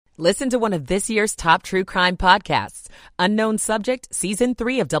Listen to one of this year's top true crime podcasts. Unknown Subject, Season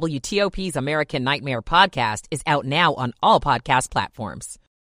 3 of WTOP's American Nightmare podcast is out now on all podcast platforms.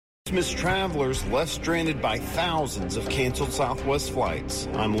 Christmas travelers left stranded by thousands of canceled Southwest flights.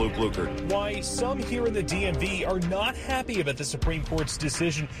 I'm Luke Lukert. Why some here in the DMV are not happy about the Supreme Court's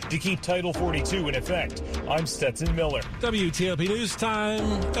decision to keep Title 42 in effect. I'm Stetson Miller. WTOP News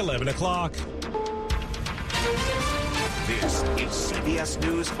Time, 11 o'clock. This is CBS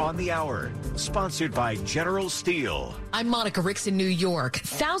News on the Hour, sponsored by General Steel. I'm Monica Ricks in New York.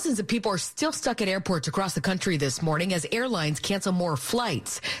 Thousands of people are still stuck at airports across the country this morning as airlines cancel more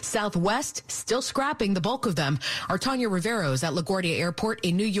flights. Southwest still scrapping the bulk of them. Our Tanya Riveros at LaGuardia Airport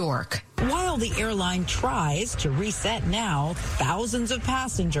in New York. While the airline tries to reset now, thousands of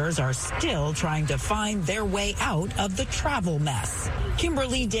passengers are still trying to find their way out of the travel mess.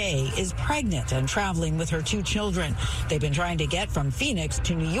 Kimberly Day is pregnant and traveling with her 2 children. They've been trying to get from Phoenix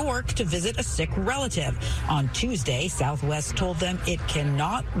to New York to visit a sick relative. On Tuesday, Southwest told them it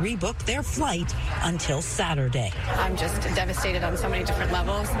cannot rebook their flight until Saturday. I'm just devastated on so many different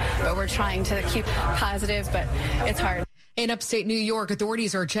levels, but we're trying to keep positive, but it's hard. In upstate New York,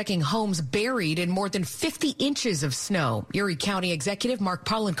 authorities are checking homes buried in more than 50 inches of snow. Erie County Executive Mark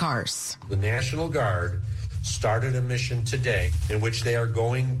Poloncarz. The National Guard started a mission today in which they are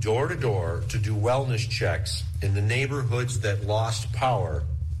going door to door to do wellness checks in the neighborhoods that lost power.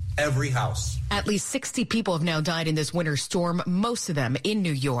 Every house. At least 60 people have now died in this winter storm, most of them in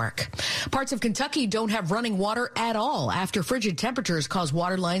New York. Parts of Kentucky don't have running water at all after frigid temperatures cause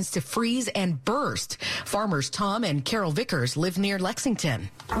water lines to freeze and burst. Farmers Tom and Carol Vickers live near Lexington.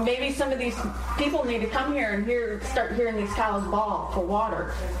 Maybe some of these people need to come here and start hearing these cows bawl for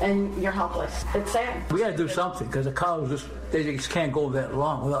water, and you're helpless. It's sad. We got to do something because the cows they just can't go that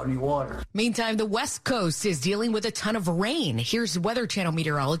long without any water. Meantime, the West Coast is dealing with a ton of rain. Here's Weather Channel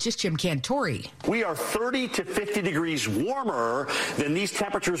meteorologist Jim Cantori. We are 30 to 50 degrees warmer than these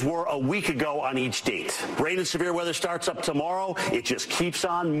temperatures were a week ago on each date. Rain and severe weather starts up tomorrow. It just keeps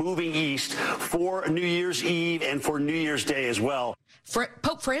on moving east for New Year's Eve and for New Year's Day as well.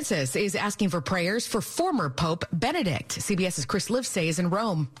 Pope Francis is asking for prayers for former Pope Benedict. CBS's Chris Livesay is in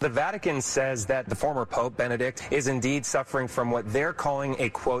Rome. The Vatican says that the former Pope Benedict is indeed suffering from what they're calling a,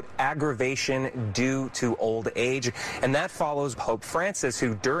 quote, aggravation due to old age. And that follows Pope Francis,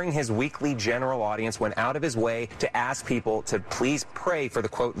 who during his weekly general audience went out of his way to ask people to please pray for the,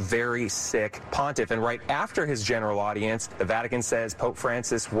 quote, very sick pontiff. And right after his general audience, the Vatican says Pope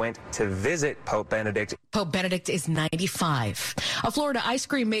Francis went to visit Pope Benedict. Pope Benedict is 95. Florida ice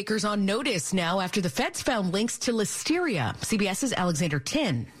cream makers on notice now after the feds found links to listeria. CBS's Alexander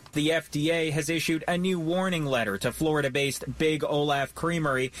Tin. The FDA has issued a new warning letter to Florida-based Big Olaf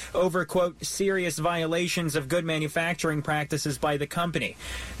Creamery over, quote, serious violations of good manufacturing practices by the company.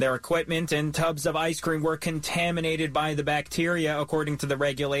 Their equipment and tubs of ice cream were contaminated by the bacteria, according to the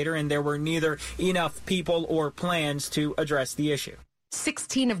regulator, and there were neither enough people or plans to address the issue.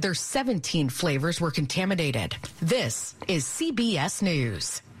 16 of their 17 flavors were contaminated. This is CBS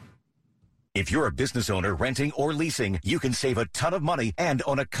News. If you're a business owner renting or leasing, you can save a ton of money and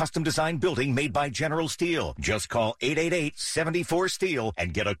own a custom-designed building made by General Steel. Just call 888-74-STEEL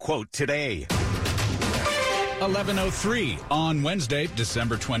and get a quote today. 11:03 on Wednesday,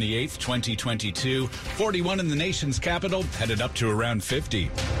 December 28th, 2022. 41 in the nation's capital, headed up to around 50.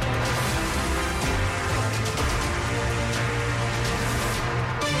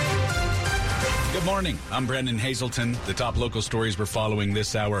 Good morning. I'm Brendan Hazelton. The top local stories we're following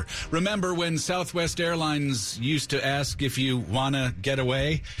this hour. Remember when Southwest Airlines used to ask if you want to get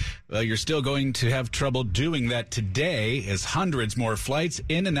away? Well, you're still going to have trouble doing that today as hundreds more flights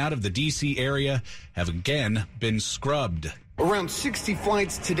in and out of the D.C. area have again been scrubbed. Around 60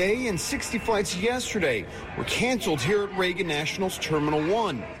 flights today and 60 flights yesterday were canceled here at Reagan National's Terminal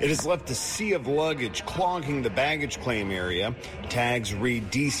 1. It has left a sea of luggage clogging the baggage claim area. Tags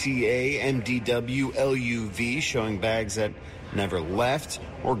read DCA, MDW, LUV, showing bags that never left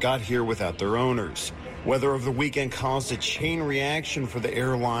or got here without their owners. Weather over the weekend caused a chain reaction for the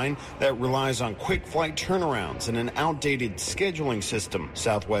airline that relies on quick flight turnarounds and an outdated scheduling system.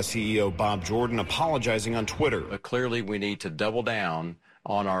 Southwest CEO Bob Jordan apologizing on Twitter. But clearly we need to double down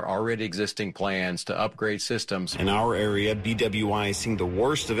on our already existing plans to upgrade systems. In our area, BWI is seeing the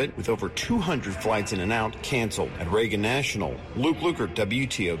worst of it with over 200 flights in and out canceled. At Reagan National, Luke Lukert,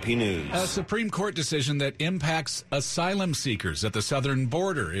 WTOP News. A Supreme Court decision that impacts asylum seekers at the southern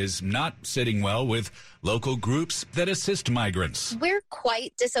border is not sitting well with local groups that assist migrants. We're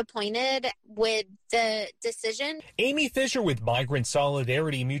quite disappointed with the decision. Amy Fisher with Migrant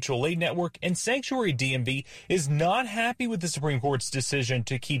Solidarity Mutual Aid Network and Sanctuary DMV is not happy with the Supreme Court's decision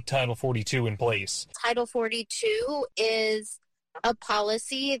to keep Title 42 in place. Title 42 is a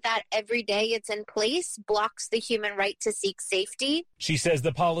policy that every day it's in place blocks the human right to seek safety. She says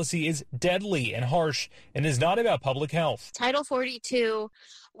the policy is deadly and harsh and is not about public health. Title 42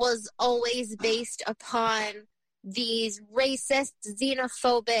 was always based upon these racist,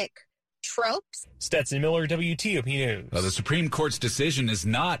 xenophobic tropes. Stetson Miller, WTOP News. Well, the Supreme Court's decision is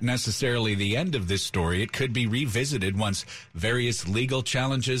not necessarily the end of this story. It could be revisited once various legal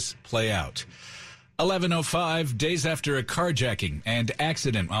challenges play out. 11:05, days after a carjacking and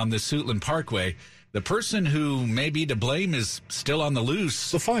accident on the Suitland Parkway, the person who may be to blame is still on the loose.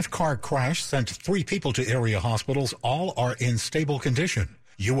 The 5-car crash sent 3 people to area hospitals. All are in stable condition.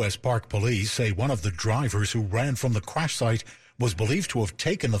 U.S. Park Police say one of the drivers who ran from the crash site was believed to have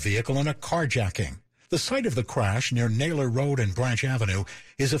taken the vehicle in a carjacking. The site of the crash near Naylor Road and Branch Avenue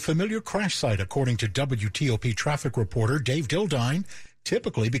is a familiar crash site, according to WTOP traffic reporter Dave Dildine,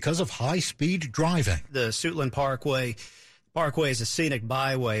 typically because of high-speed driving. The Suitland Parkway is a scenic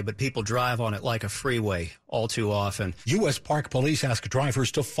byway, but people drive on it like a freeway all too often. U.S. Park Police ask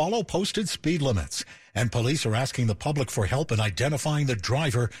drivers to follow posted speed limits, and police are asking the public for help in identifying the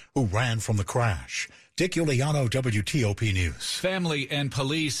driver who ran from the crash. Dick Iuliano, WTOP News. Family and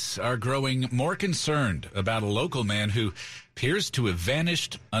police are growing more concerned about a local man who appears to have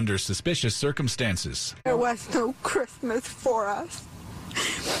vanished under suspicious circumstances. There was no Christmas for us.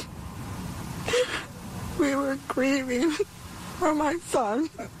 We were grieving for my son.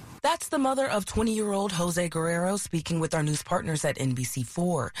 That's the mother of 20-year-old Jose Guerrero speaking with our news partners at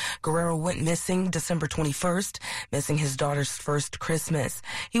NBC4. Guerrero went missing December 21st, missing his daughter's first Christmas.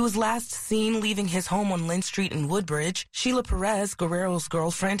 He was last seen leaving his home on Lynn Street in Woodbridge. Sheila Perez, Guerrero's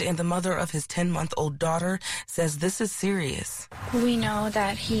girlfriend and the mother of his 10-month-old daughter, says this is serious. We know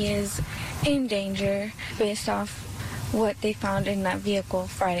that he is in danger based off what they found in that vehicle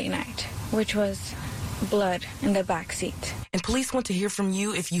Friday night, which was blood in the back seat. And police want to hear from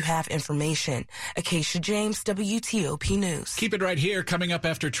you if you have information. Acacia James, WTOP News. Keep it right here. Coming up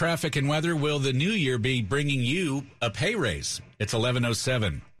after traffic and weather, will the new year be bringing you a pay raise? It's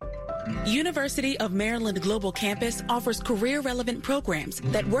 11:07. University of Maryland Global Campus offers career-relevant programs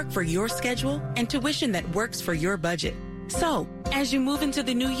that work for your schedule and tuition that works for your budget. So, as you move into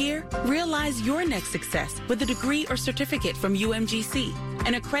the new year, realize your next success with a degree or certificate from UMGC,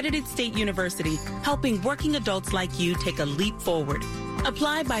 an accredited state university helping working adults like you take a leap forward.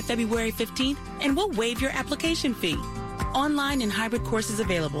 Apply by February 15th and we'll waive your application fee. Online and hybrid courses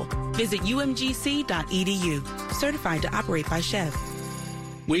available. Visit umgc.edu. Certified to operate by Chev.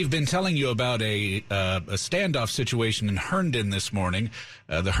 We've been telling you about a standoff situation in Herndon this morning.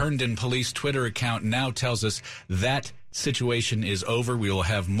 The Herndon Police Twitter account now tells us that situation is over. We will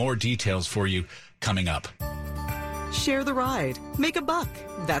have more details for you coming up. Share the ride. Make a buck.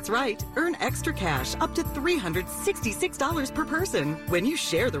 That's right. Earn extra cash up to $366 per person when you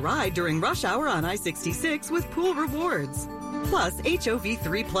share the ride during rush hour on I-66 with Pool Rewards. Plus,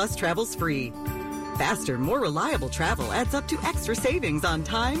 HOV3 Plus travels free. Faster, more reliable travel adds up to extra savings on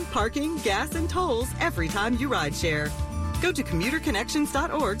time, parking, gas, and tolls every time you ride share. Go to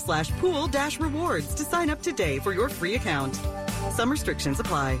commuterconnections.org/pool-rewards to sign up today for your free account. Some restrictions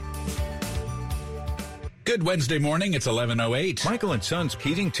apply. Good Wednesday morning. It's 11:08. Michael & Son's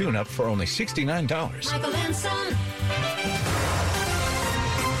heating tune-up for only $69. Michael & Son.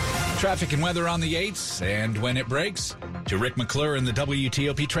 Traffic and weather on the 8s, and when it breaks, to Rick McClure in the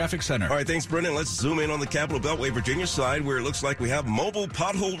WTOP Traffic Center. All right, thanks, Brendan. Let's zoom in on the Capital Beltway, Virginia side, where it looks like we have mobile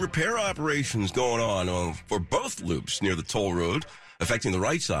pothole repair operations going on for both loops near the toll road, affecting the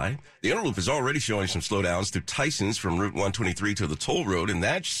right side. The inner loop is already showing some slowdowns through Tyson's from Route 123 to the toll road, and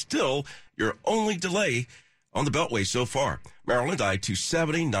that's still your only delay on the Beltway so far. Maryland,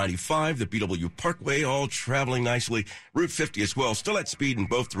 I-270, 95, the BW Parkway, all traveling nicely. Route 50 as well, still at speed in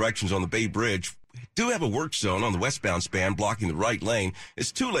both directions on the Bay Bridge. We do have a work zone on the westbound span blocking the right lane.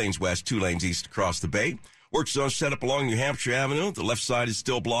 It's 2 lanes west, 2 lanes east across the Bay. Work zone set up along New Hampshire Avenue. The left side is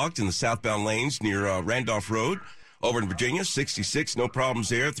still blocked in the southbound lanes near Randolph Road. Over in Virginia, 66, no problems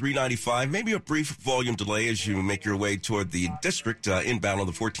there. 395, maybe a brief volume delay as you make your way toward the district inbound on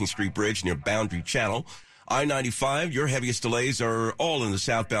the 14th Street Bridge near Boundary Channel. I-95, your heaviest delays are all in the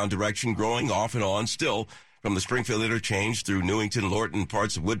southbound direction, growing off and on still from the Springfield interchange through Newington, Lorton,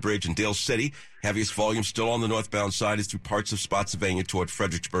 parts of Woodbridge, and Dale City. Heaviest volume still on the northbound side is through parts of Spotsylvania toward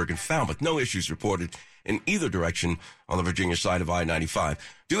Fredericksburg and Falmouth. No issues reported in either direction on the Virginia side of I-95.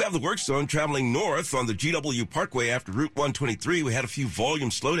 Do have the work zone traveling north on the GW Parkway after Route 123. We had a few volume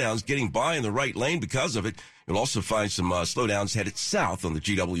slowdowns getting by in the right lane because of it. You'll also find some slowdowns headed south on the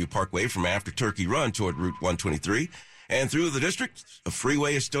GW Parkway from after Turkey Run toward Route 123. And through the district, the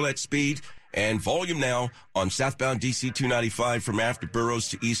freeway is still at speed and volume now on southbound DC 295 from after Burroughs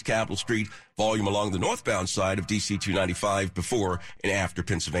to East Capitol Street. Volume along the northbound side of DC 295 before and after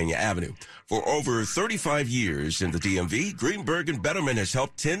Pennsylvania Avenue. For over 35 years in the DMV, Greenberg and Betterman has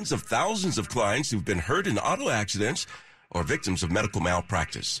helped tens of thousands of clients who've been hurt in auto accidents or victims of medical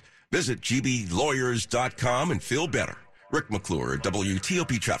malpractice. Visit gblawyers.com and feel better. Rick McClure,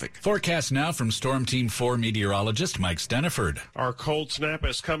 WTOP Traffic. Forecast now from Storm Team 4 meteorologist Mike Steniford. Our cold snap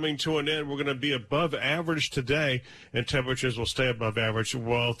is coming to an end. We're going to be above average today, and temperatures will stay above average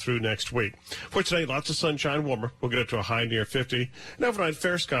well through next week. For today, lots of sunshine, warmer. We'll get up to a high near 50. And overnight,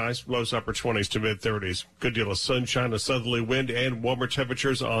 fair skies, lows upper 20s to mid-30s. Good deal of sunshine, a southerly wind, and warmer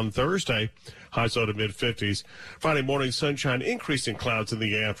temperatures on Thursday. Highs low to mid-50s. Friday morning, sunshine, increasing clouds in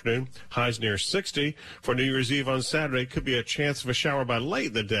the afternoon. Highs near 60. For New Year's Eve on Saturday, could be a chance of a shower by late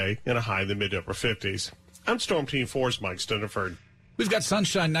in the day and a high in the mid-upper 50s. I'm Storm Team 4's Mike Steniford. We've got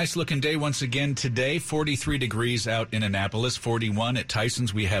sunshine, nice looking day once again today. 43 degrees out in Annapolis, 41 at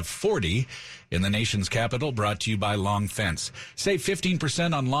Tyson's. We have 40 in the nation's capital, brought to you by Long Fence. Save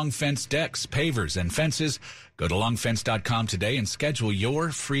 15% on Long Fence decks, pavers, and fences. Go to longfence.com today and schedule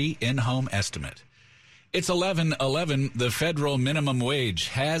your free in-home estimate. It's 11:11. The federal minimum wage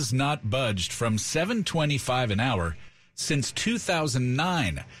has not budged from $7.25 an hour since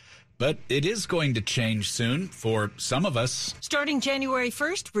 2009. But it is going to change soon for some of us. Starting January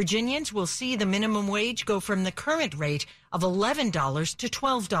 1st, Virginians will see the minimum wage go from the current rate of $11 to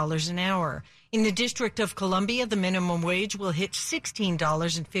 $12 an hour. In the District of Columbia, the minimum wage will hit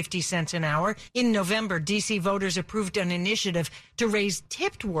 $16.50 an hour. In November, D.C. voters approved an initiative to raise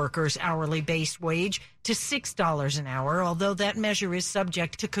tipped workers' hourly base wage to $6 an hour, although that measure is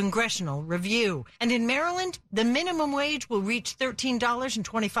subject to congressional review. And in Maryland, the minimum wage will reach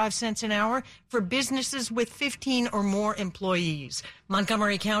 $13.25 an hour for businesses with 15 or more employees.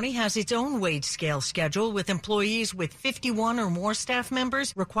 Montgomery County has its own wage scale schedule, with employees with 51 or more staff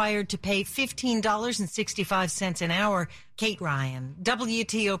members required to pay $15.65 an hour. Kate Ryan,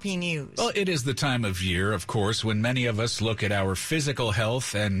 WTOP News. Well, it is the time of year, of course, when many of us look at our physical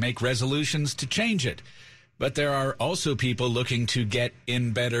health and make resolutions to change it. But there are also people looking to get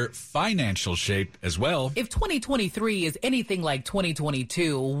in better financial shape as well. If 2023 is anything like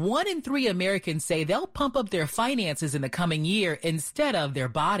 2022, 1 in 3 Americans say they'll pump up their finances in the coming year instead of their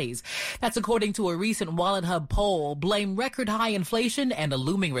bodies. That's according to a recent Wallet Hub poll. Blame record high inflation and a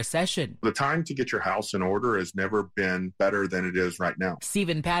looming recession. The time to get your house in order has never been better than it is right now.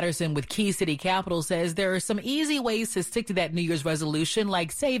 Stephen Patterson with Key City Capital says there are some easy ways to stick to that New Year's resolution,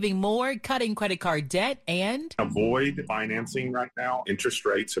 like saving more, cutting credit card debt, and avoid financing right now. Interest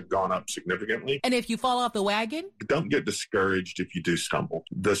rates have gone up significantly. And if you fall off the wagon? Don't get discouraged if you do stumble.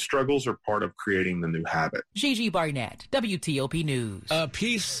 The struggles are part of creating the new habit. Gigi Barnett, WTOP News. A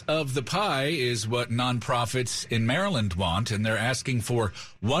piece of the pie is what nonprofits in Maryland want, and they're asking for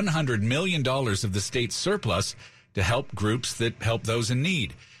 $100 million of the state's surplus to help groups that help those in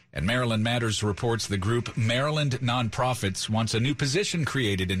need. And Maryland Matters reports the group Maryland Nonprofits wants a new position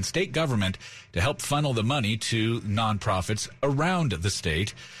created in state government to help funnel the money to nonprofits around the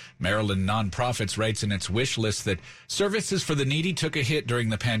state. Maryland Nonprofits writes in its wish list that services for the needy took a hit during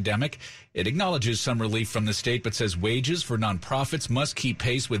the pandemic. It acknowledges some relief from the state, but says wages for nonprofits must keep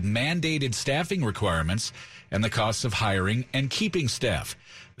pace with mandated staffing requirements and the costs of hiring and keeping staff.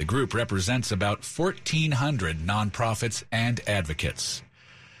 The group represents about 1,400 nonprofits and advocates.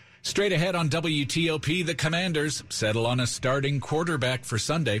 Straight ahead on WTOP, the Commanders settle on a starting quarterback for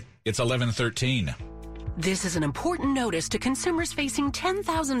Sunday. It's 11:13. This is an important notice to consumers facing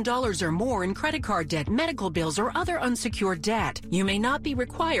 $10,000 or more in credit card debt, medical bills, or other unsecured debt. You may not be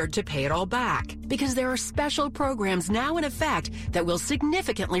required to pay it all back because there are special programs now in effect that will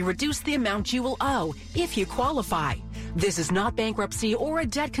significantly reduce the amount you will owe if you qualify. This is not bankruptcy or a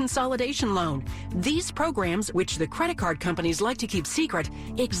debt consolidation loan. These programs, which the credit card companies like to keep secret,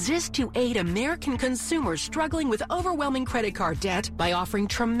 exist to aid American consumers struggling with overwhelming credit card debt by offering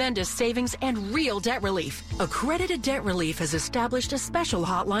tremendous savings and real debt relief. Accredited Debt Relief has established a special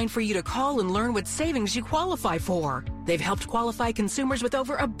hotline for you to call and learn what savings you qualify for. They've helped qualify consumers with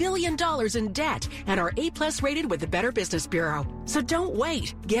over $1 billion in debt and are A+ rated with the Better Business Bureau. So don't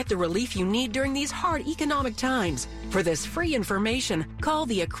wait. Get the relief you need during these hard economic times. For this free information, call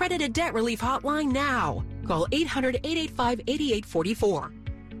the Accredited Debt Relief Hotline now. Call 800-885-8844.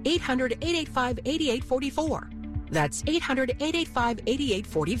 800-885-8844. That's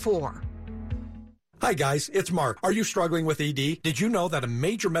 800-885-8844. Hi guys, it's Mark. Are you struggling with ED? Did you know that a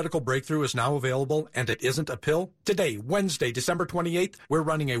major medical breakthrough is now available and it isn't a pill? Today, Wednesday, December 28th, we're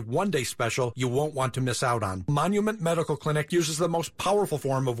running a one-day special you won't want to miss out on. Monument Medical Clinic uses the most powerful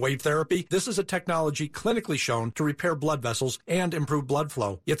form of wave therapy. This is a technology clinically shown to repair blood vessels and improve blood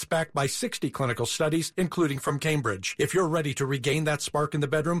flow. It's backed by 60 clinical studies, including from Cambridge. If you're ready to regain that spark in the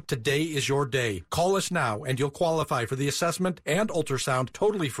bedroom, today is your day. Call us now and you'll qualify for the assessment and ultrasound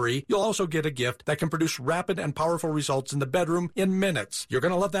totally free. You'll also get a gift that can produce rapid and powerful results in the bedroom in minutes. You're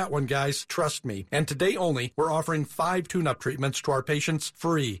going to love that one, guys. Trust me. And today only, we're offering 5 tune-up treatments to our patients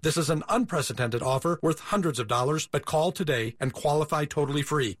free. This is an unprecedented offer worth hundreds of dollars, but call today and qualify totally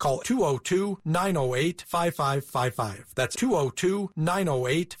free. Call 202-908-5555. That's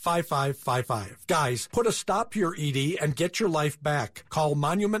 202-908-5555. Guys, put a stop to your ED and get your life back. Call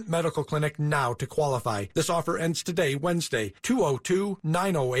Monument Medical Clinic now to qualify. This offer ends today, Wednesday,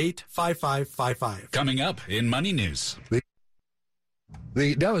 202-908-5555. Coming up in Money News.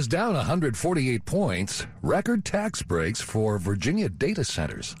 The Dow is down 148 points. Record tax breaks for Virginia data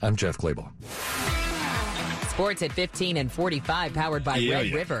centers. I'm Jeff Clable. Sports at 15 and 45, powered by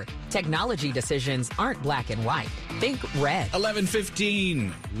Red River. Technology decisions aren't black and white. Think red.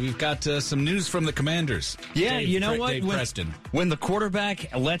 11:15. We've got some news from the Commanders. Yeah, you know what? Dave Preston. When the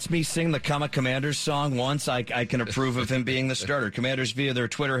quarterback lets me sing the Come Commanders song once, I can approve of him being the starter. Commanders, via their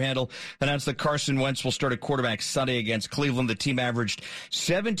Twitter handle, announced that Carson Wentz will start at quarterback Sunday against Cleveland. The team averaged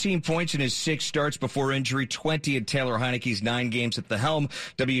 17 points in his 6 starts before injury, 20 in Taylor Heineke's 9 games at the helm.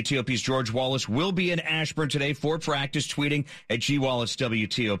 WTOP's George Wallace will be in Ashburn today for practice, tweeting at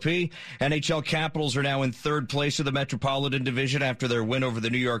GWallaceWTOP. NHL Capitals are now in 3rd place of the Metropolitan Division after their win over the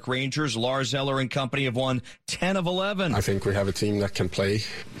New York Rangers. Lars Eller and company have won 10 of 11. I think we have a team that can play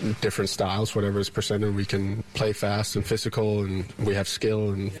different styles, whatever is presented. We can play fast and physical, and we have skill,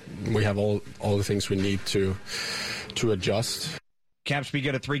 and we have all the things we need to adjust. Caps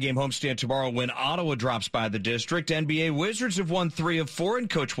begin a 3-game homestand tomorrow when Ottawa drops by the district. NBA Wizards have won 3 of 4, and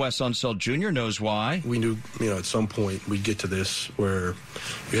Coach Wes Unseld Jr. knows why. We knew, at some point we'd get to this where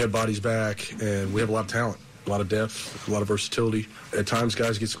you had bodies back, and we have a lot of talent, a lot of depth, a lot of versatility. At times,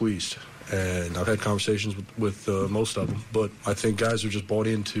 guys get squeezed, and I've had conversations with most of them, but I think guys are just bought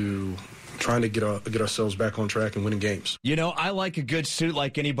into trying to get ourselves back on track and winning games. I like a good suit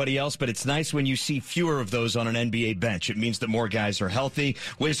like anybody else, but it's nice when you see fewer of those on an NBA bench. It means that more guys are healthy.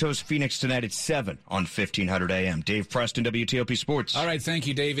 Wiz hosts Phoenix tonight at 7 on 1500 AM. Dave Preston, WTOP Sports. All right, thank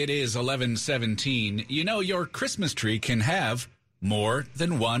you, Dave. It is 11:17. Your Christmas tree can have more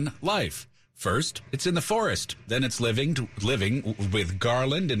than one life. First, it's in the forest. Then it's living with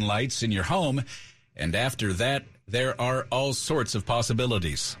garland and lights in your home. And after that, there are all sorts of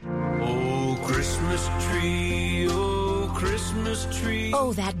possibilities. Oh, Christmas tree, oh, Christmas tree.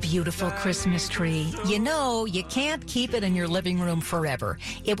 Oh, that beautiful Christmas tree. You can't keep it in your living room forever.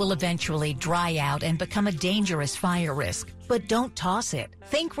 It will eventually dry out and become a dangerous fire risk. But don't toss it.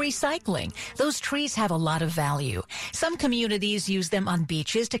 Think recycling. Those trees have a lot of value. Some communities use them on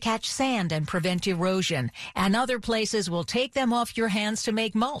beaches to catch sand and prevent erosion, and other places will take them off your hands to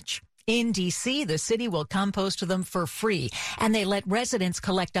make mulch. In D.C., the city will compost them for free, and they let residents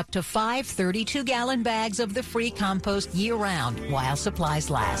collect up to 5 32-gallon bags of the free compost year-round while supplies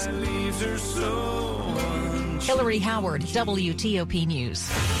last. Hillary Howard, WTOP News.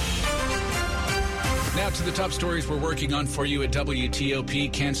 Now to the top stories we're working on for you at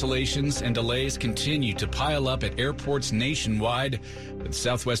WTOP. Cancellations and delays continue to pile up at airports nationwide, with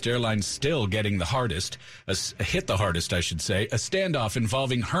Southwest Airlines still getting the hardest. Hit the hardest, I should say. A standoff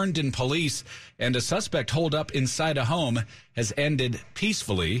involving Herndon police and a suspect holed up inside a home has ended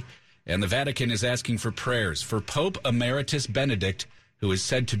peacefully, and the Vatican is asking for prayers for Pope Emeritus Benedict, who is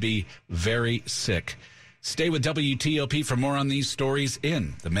said to be very sick. Stay with WTOP for more on these stories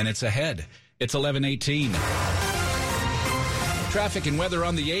in the minutes ahead. It's 11:18. Traffic and weather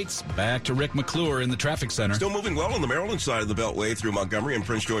on the 8s. Back to Rick McClure in the traffic center. Still moving well on the Maryland side of the Beltway through Montgomery and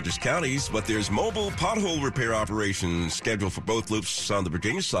Prince George's counties, but there's mobile pothole repair operations scheduled for both loops on the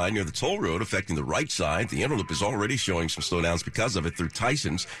Virginia side near the toll road, affecting the right side. The Interloop is already showing some slowdowns because of it through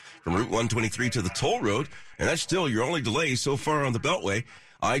Tyson's from Route 123 to the toll road, and that's still your only delay so far on the Beltway.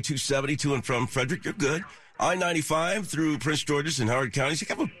 I-270 to and from Frederick, you're good. I-95 through Prince George's and Howard counties. You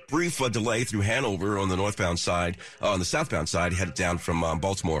have a brief delay through Hanover on the northbound side. On the southbound side, headed down from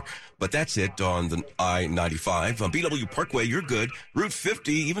Baltimore. But that's it on the I-95. On BW Parkway, you're good. Route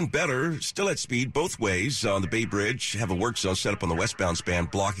 50, even better, still at speed both ways. On the Bay Bridge, have a work zone set up on the westbound span,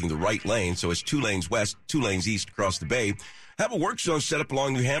 blocking the right lane. So it's 2 lanes west, 2 lanes east across the bay. Have a work zone set up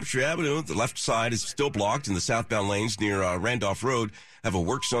along New Hampshire Avenue. The left side is still blocked in the southbound lanes near Randolph Road. Have a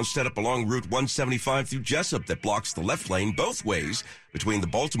work zone set up along Route 175 through Jessup that blocks the left lane both ways between the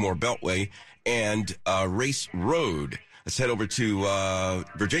Baltimore Beltway and Race Road. Let's head over to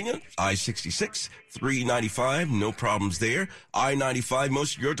Virginia, I-66, 395, no problems there. I-95,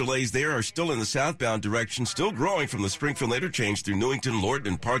 most of your delays there are still in the southbound direction, still growing from the Springfield interchange through Newington, Lorton,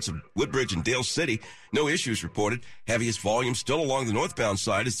 and parts of Woodbridge and Dale City. No issues reported. Heaviest volume still along the northbound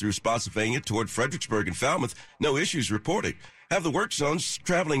side is through Spotsylvania toward Fredericksburg and Falmouth. No issues reported. Have the work zones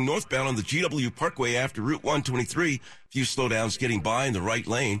traveling northbound on the GW Parkway after Route 123. Few slowdowns getting by in the right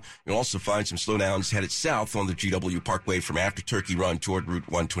lane. You'll also find some slowdowns headed south on the GW Parkway from after Turkey Run toward Route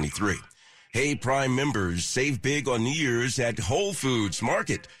 123. Hey, Prime members, save big on New Year's at Whole Foods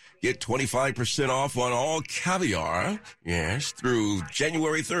Market. Get 25% off on all caviar, yes, through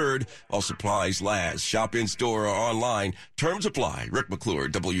January 3rd. All supplies last. Shop in-store or online. Terms apply. Rick McClure,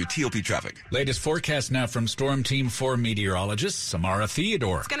 WTOP Traffic. Latest forecast now from Storm Team 4 meteorologist Samara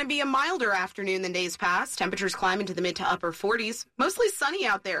Theodore. It's going to be a milder afternoon than days past. Temperatures climb into the mid to upper 40s. Mostly sunny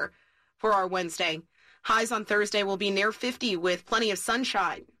out there for our Wednesday. Highs on Thursday will be near 50 with plenty of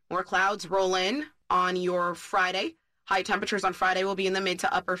sunshine. More clouds roll in on your Friday. High temperatures on Friday will be in the mid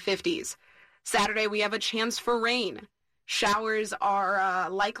to upper 50s. Saturday, we have a chance for rain. Showers are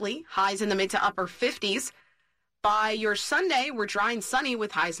likely, highs in the mid to upper 50s. By your Sunday, we're dry and sunny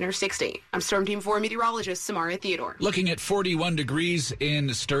with highs near 60. I'm Storm Team 4 meteorologist Samara Theodore. Looking at 41 degrees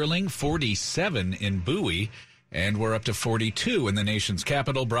in Sterling, 47 in Bowie, and we're up to 42 in the nation's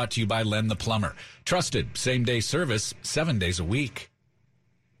capital, brought to you by Len the Plumber. Trusted same-day service 7 days a week.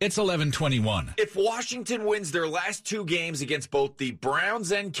 It's 11:21. If Washington wins their last two games against both the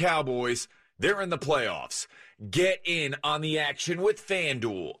Browns and Cowboys, they're in the playoffs. Get in on the action with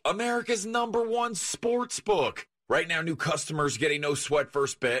FanDuel, America's #1 sports book. Right now, new customers get a no-sweat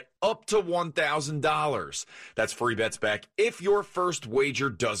first bet up to $1,000. That's free bets back if your first wager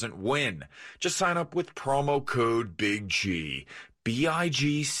doesn't win. Just sign up with promo code BIGG.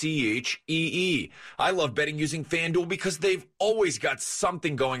 BIGCHEE. I love betting using FanDuel because they've always got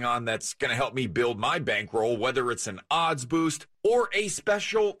something going on that's going to help me build my bankroll, whether it's an odds boost or a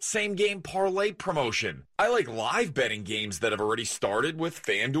special same-game parlay promotion. I like live betting games that have already started with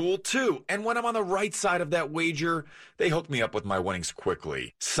FanDuel, too. And when I'm on the right side of that wager, they hook me up with my winnings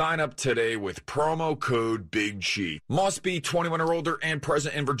quickly. Sign up today with promo code BIGG. Must be 21 or older and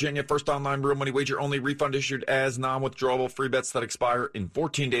present in Virginia. First online real money wager only. Refund issued as non-withdrawable. Free bets that expire in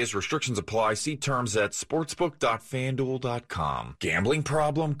 14 days. Restrictions apply. See terms at sportsbook.fanduel.com. Gambling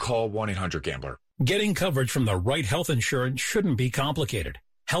problem? Call 1-800-GAMBLER. Getting coverage from the right health insurance shouldn't be complicated.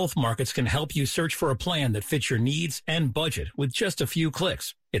 Health Markets can help you search for a plan that fits your needs and budget with just a few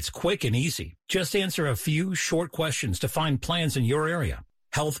clicks. It's quick and easy. Just answer a few short questions to find plans in your area.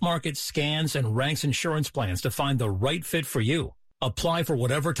 Health Markets scans and ranks insurance plans to find the right fit for you. Apply for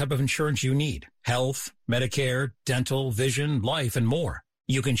whatever type of insurance you need. Health, Medicare, dental, vision, life, and more.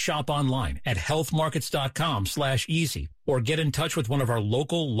 You can shop online at healthmarkets.com/easy or get in touch with one of our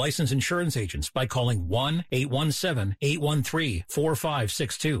local licensed insurance agents by calling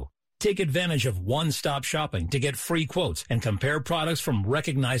 1-817-813-4562. Take advantage of one-stop shopping to get free quotes and compare products from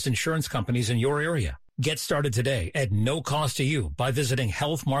recognized insurance companies in your area. Get started today at no cost to you by visiting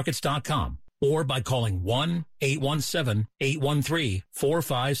healthmarkets.com. or by calling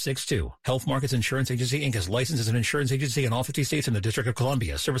 1-817-813-4562. Health Markets Insurance Agency, Inc. is licensed as an insurance agency in all 50 states and the District of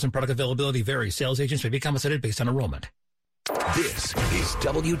Columbia. Service and product availability varies. Sales agents may be compensated based on enrollment. This is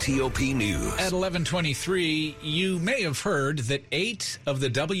WTOP News. At 11:23, you may have heard that 8 of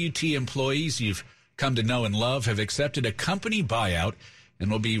the WT employees you've come to know and love have accepted a company buyout and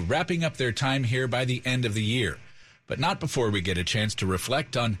will be wrapping up their time here by the end of the year. But not before we get a chance to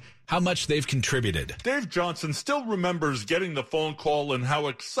reflect on how much they've contributed. Dave Johnson still remembers getting the phone call and how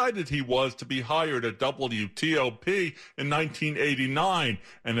excited he was to be hired at WTOP in 1989.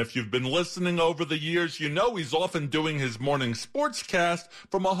 And if you've been listening over the years, you know he's often doing his morning sportscast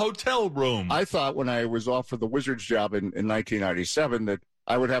from a hotel room. I thought when I was offered the Wizards job in 1997 that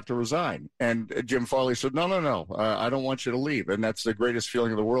I would have to resign. And Jim Farley said, no, I don't want you to leave. And that's the greatest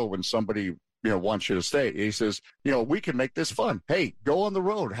feeling in the world when somebody wants you to stay. He says, we can make this fun. Hey, go on the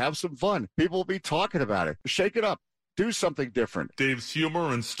road, have some fun. People will be talking about it. Shake it up. Do something different. Dave's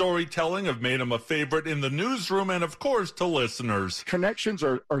humor and storytelling have made him a favorite in the newsroom and, of course, to listeners. Connections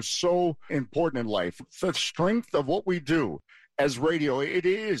are so important in life. The strength of what we do as radio, it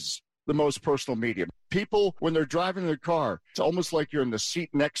is the most personal medium. People, when they're driving their car, it's almost like you're in the seat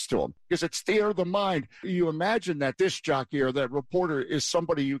next to them because it's theater of the mind. You imagine that disc jockey or that reporter is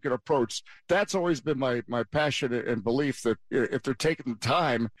somebody you can approach. That's always been my passion and belief that if they're taking the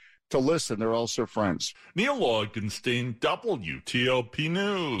time to listen, they're also friends. Neil Augenstein, WTOP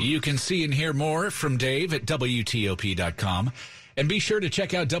News. You can see and hear more from Dave at WTOP.com. And be sure to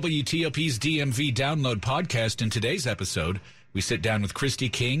check out WTOP's DMV Download podcast. In today's episode, we sit down with Christy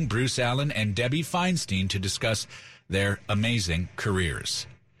King, Bruce Allen, and Debbie Feinstein to discuss their amazing careers.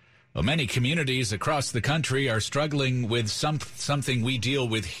 Well, many communities across the country are struggling with something we deal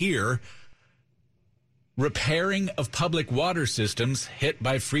with here, repairing of public water systems hit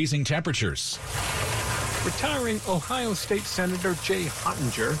by freezing temperatures. Retiring Ohio State Senator Jay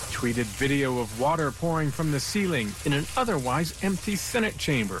Hottinger tweeted video of water pouring from the ceiling in an otherwise empty Senate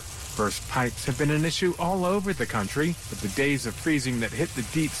chamber. Burst pipes have been an issue all over the country, but the days of freezing that hit the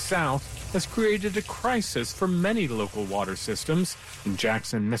Deep South has created a crisis for many local water systems. In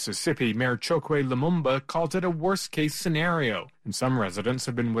Jackson, Mississippi, Mayor Chokwe Lumumba called it a worst-case scenario, and some residents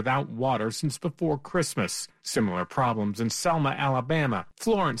have been without water since before Christmas. Similar problems in Selma, Alabama,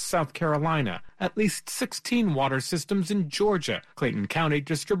 Florence, South Carolina, at least 16 water systems in Georgia, Clayton County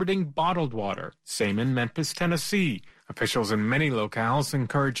distributing bottled water, same in Memphis, Tennessee. Officials in many locales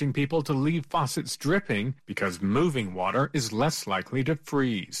encouraging people to leave faucets dripping because moving water is less likely to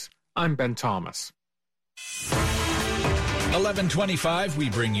freeze. I'm Ben Thomas. 11:25, we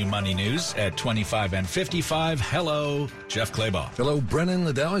bring you money news at 25 and 55. Hello, Jeff Claybaugh. Hello, Brennan.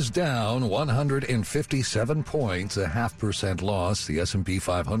 The Dow is down 157 points, a 0.5% loss. The S&P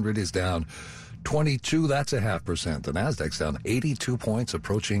 500 is down 22, that's a 0.5%. The Nasdaq's down 82 points,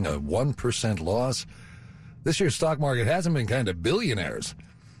 approaching a 1% loss. This year's stock market hasn't been kind of billionaires.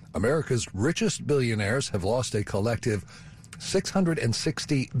 America's richest billionaires have lost a collective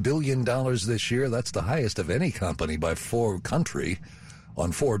 $660 billion this year. That's the highest of any company by country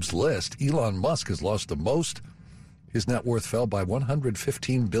on Forbes' list. Elon Musk has lost the most. His net worth fell by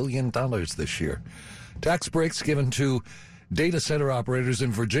 $115 billion this year. Tax breaks given to data center operators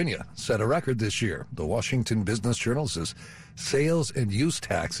in Virginia set a record this year. The Washington Business Journal says sales and use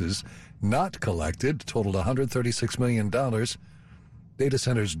taxes not collected totaled $136 million. Data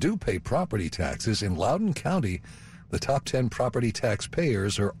centers do pay property taxes. In Loudoun County, the top 10 property tax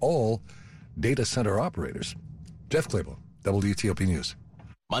payers are all data center operators. Jeff Claybaugh, WTOP News.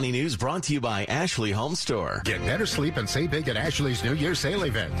 Money News brought to you by Ashley Home Store. Get better sleep and save big at Ashley's New Year sale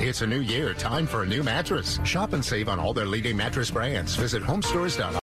event. It's a new year, time for a new mattress. Shop and save on all their leading mattress brands. Visit homestores.com.